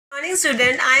Morning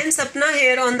student, I am Sapna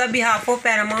here on the behalf of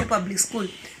Paramount Public School.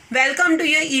 Welcome to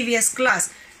your EVS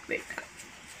class.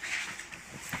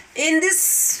 In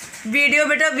this video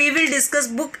we will discuss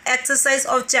book exercise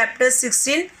of chapter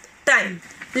 16 time.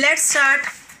 Let's start.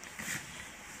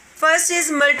 First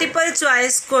is multiple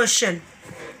choice question.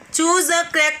 Choose the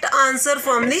correct answer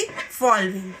from the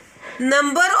following.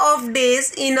 Number of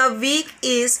days in a week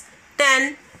is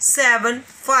 10, 7,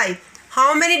 5.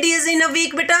 How many days in a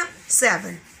week beta?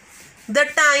 7. The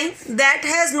time that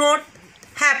has not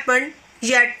happened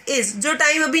yet is, जो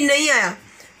time अभी नहीं आया,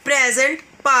 present,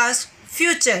 past,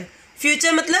 future.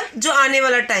 Future मतलब जो आने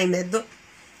वाला time है.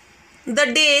 The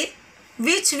day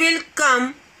which will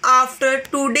come after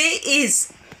today is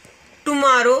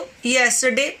tomorrow,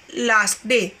 yesterday, last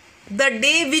day. The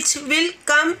day which will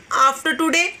come after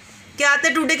today, क्या आता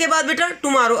है टुडे के बाद बेटा?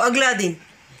 टुमारो, अगला दिन.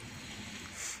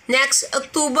 नेक्स्ट,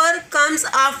 अक्टूबर कम्स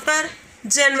आफ्टर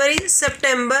जनवरी,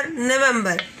 सितंबर,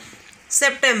 नवंबर.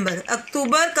 सितंबर,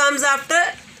 अक्टूबर कम्स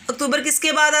आफ्टर, अक्टूबर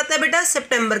किसके बाद आता है बेटा?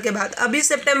 सितंबर के बाद. अभी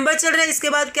सितंबर चल रहा है, इसके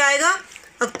बाद क्या आएगा?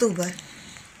 अक्टूबर.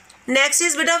 नेक्स्ट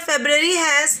इज बेटा फरवरी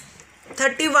हैज़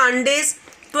 31 डेज,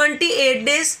 28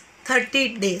 डेज,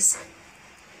 30 डेज.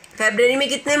 फरवरी में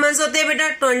कितने मंथ्स होते हैं बेटा?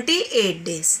 28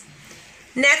 डेज.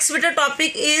 नेक्स्ट बेटा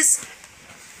topic is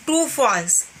true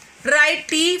false. Right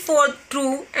T for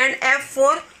true and F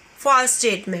for false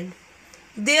statement.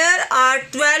 There are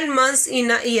 12 months in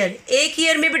a year. एक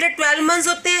ईयर में बेटा 12 मंथ्स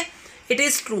होते हैं. It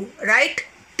is true. Right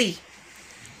T.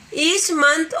 Each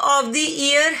month of the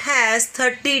year has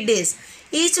 30 days.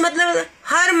 Each मतलब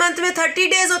हर month में 30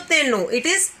 days होते हैं. No, it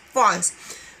is false.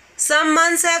 Some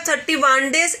months have 31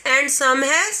 days and some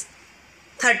has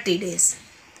 30 days.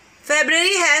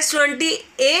 February has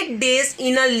 28 days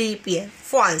in a leap year.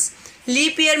 False.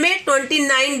 Leap year में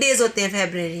 29 days होते हैं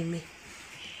फरवरी में.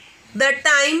 The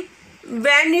time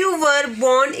when you were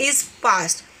born is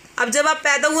past. अब जब आप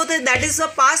पैदा हुए थे that is a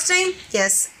past time.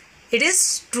 Yes, it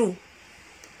is true.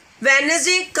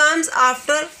 Wednesday comes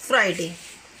after Friday.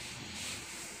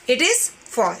 It is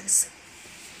false.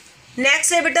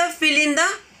 Next है बेटा fill in the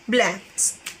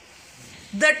blanks.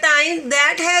 The time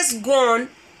that has gone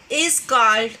is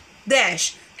called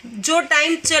dash. जो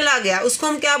time चला गया उसको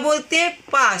हम क्या बोलते हैं?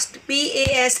 Past.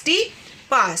 PAST,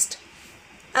 past.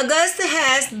 August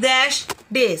has dash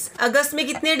days. अगस्त में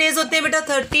कितने डेज होते हैं बेटा?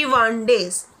 31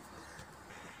 days.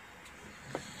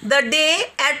 The day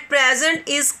at present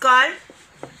is called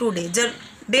today. जब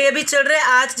डे अभी चल रहा है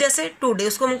आज जैसे टुडे,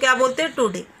 उसको हम क्या बोलते हैं?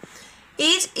 Today.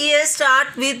 Each year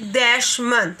start with dash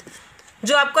month.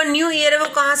 जो आपका न्यू ईयर है वो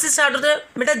कहाँ से स्टार्ट होता है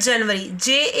बेटा? जनवरी.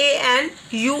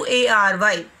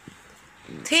 JANUARY.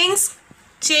 Things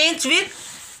change with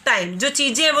time. जो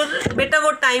चीज़ें वो बेटा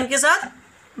वो टाइम के साथ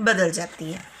बदल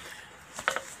जाती हैं.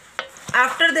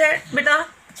 आफ्टर दैट बेटा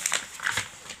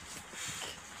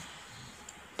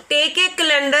take a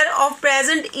calendar of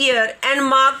present year and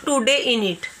mark today in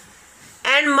it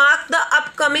and mark the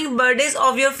upcoming birthdays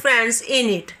of your friends in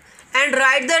it and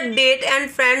right the date and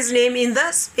friends name in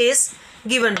the space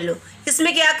given below.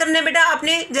 इसमें क्या करना है बेटा?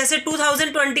 आपने जैसे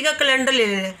 2020 का calendar ले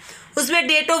लेना है, उसमें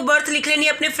डेट ऑफ बर्थ लिख लेनी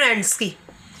है अपने फ्रेंड्स की.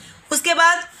 उसके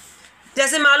बाद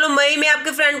जैसे मान लो मई में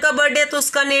आपके फ्रेंड का बर्थडे है तो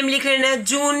उसका नेम लिख लेना है.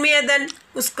 जून में है देन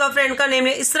उसका फ्रेंड का नेम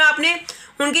है. इस तरह आपने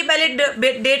उनकी पहले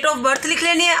डेट ऑफ बर्थ लिख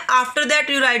लेनी है. After that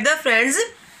you right the friends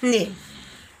name.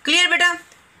 Clear बेटा?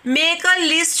 Make a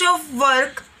list of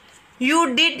work you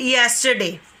did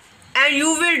yesterday and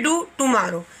you will do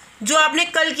tomorrow. जो आपने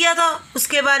कल किया था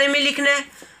उसके बारे में लिखना है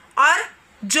और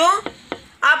जो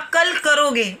आप कल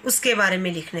करोगे उसके बारे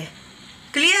में लिखना है.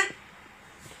 क्लियर?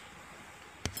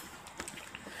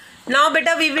 नाउ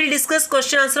बेटा we will discuss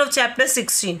question answer of chapter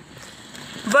 16.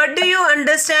 What do you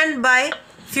understand by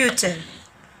future?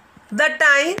 The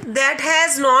time that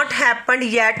has not happened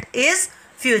yet is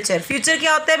future. Future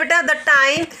क्या होता है बेटा? The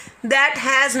time that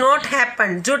has not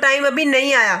happened. जो time अभी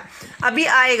नहीं आया, अभी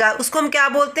आएगा, उसको हम क्या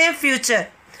बोलते हैं? Future.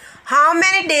 How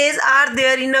many days are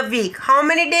there in a week? How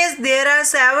many days? There are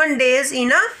 7 days in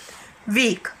a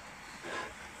week.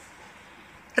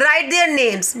 Write their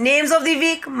names. Names of the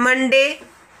week: Monday,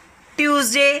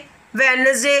 Tuesday,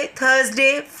 Wednesday,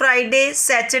 Thursday, Friday,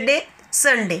 Saturday,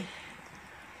 Sunday.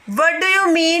 What do you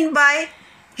mean by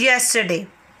yesterday?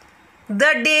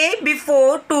 The day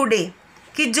before today.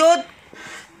 कि जो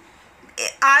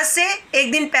आज से एक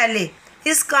दिन पहले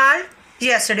is called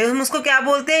yesterday. हम उसको क्या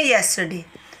बोलते हैं? Yesterday.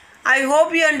 I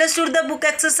hope you understood the book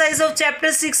exercise of chapter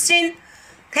 16.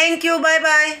 Thank you. Bye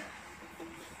bye.